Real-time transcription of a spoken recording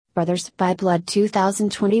Brothers by Blood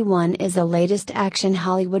 2021 is the latest action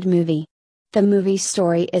Hollywood movie. The movie's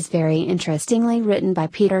story is very interestingly written by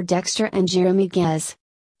Peter Dexter and Jeremy Guez.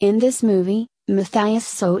 In this movie, Matthias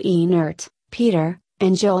Soe-Nert, Peter,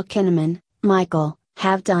 and Joel Kinnaman, Michael,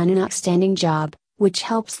 have done an outstanding job, which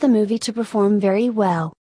helps the movie to perform very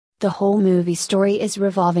well. The whole movie story is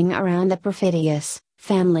revolving around the perfidious,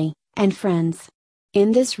 family, and friends.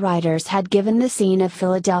 In this, writers had given the scene of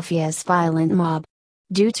Philadelphia's violent mob.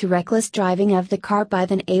 Due to reckless driving of the car by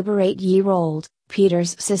the neighbor 8-year-old,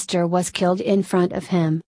 Peter's sister was killed in front of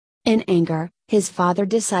him. In anger, his father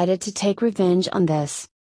decided to take revenge on this.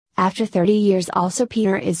 After 30 years also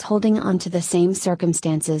Peter is holding on to the same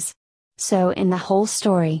circumstances. So in the whole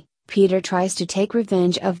story, Peter tries to take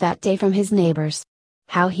revenge of that day from his neighbors.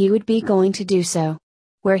 How he would be going to do so?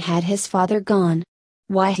 Where had his father gone?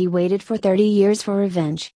 Why he waited for 30 years for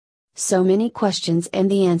revenge? So many questions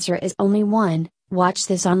and the answer is only one. Watch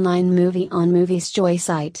this online movie on Moviesjoy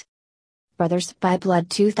site. Brothers by Blood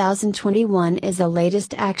 2021 is the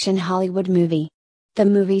latest action Hollywood movie. The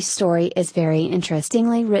movie's story is very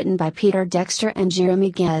interestingly written by Peter Dexter and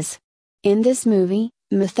Jeremy Guez. In this movie,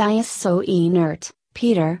 Matthias Soe-Nert,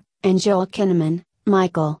 Peter, and Joel Kinnaman,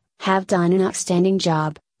 Michael, have done an outstanding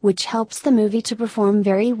job, which helps the movie to perform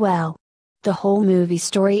very well. The whole movie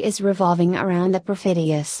story is revolving around the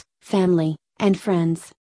perfidious, family, and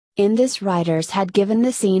friends. In this, writers had given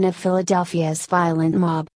the scene of Philadelphia's violent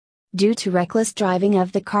mob. Due to reckless driving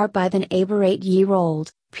of the car by the neighbor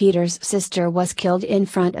 8-year-old, Peter's sister was killed in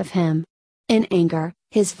front of him. In anger,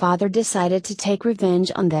 his father decided to take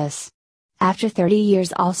revenge on this. After 30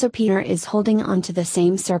 years also Peter is holding on to the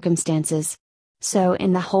same circumstances. So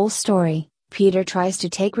in the whole story, Peter tries to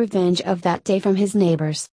take revenge of that day from his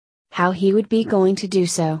neighbors. How he would be going to do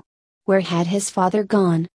so? Where had his father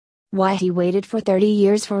gone? Why he waited for 30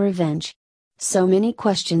 years for revenge? So many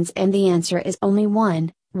questions and the answer is only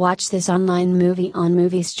one. Watch this online movie on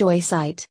Moviesjoy site.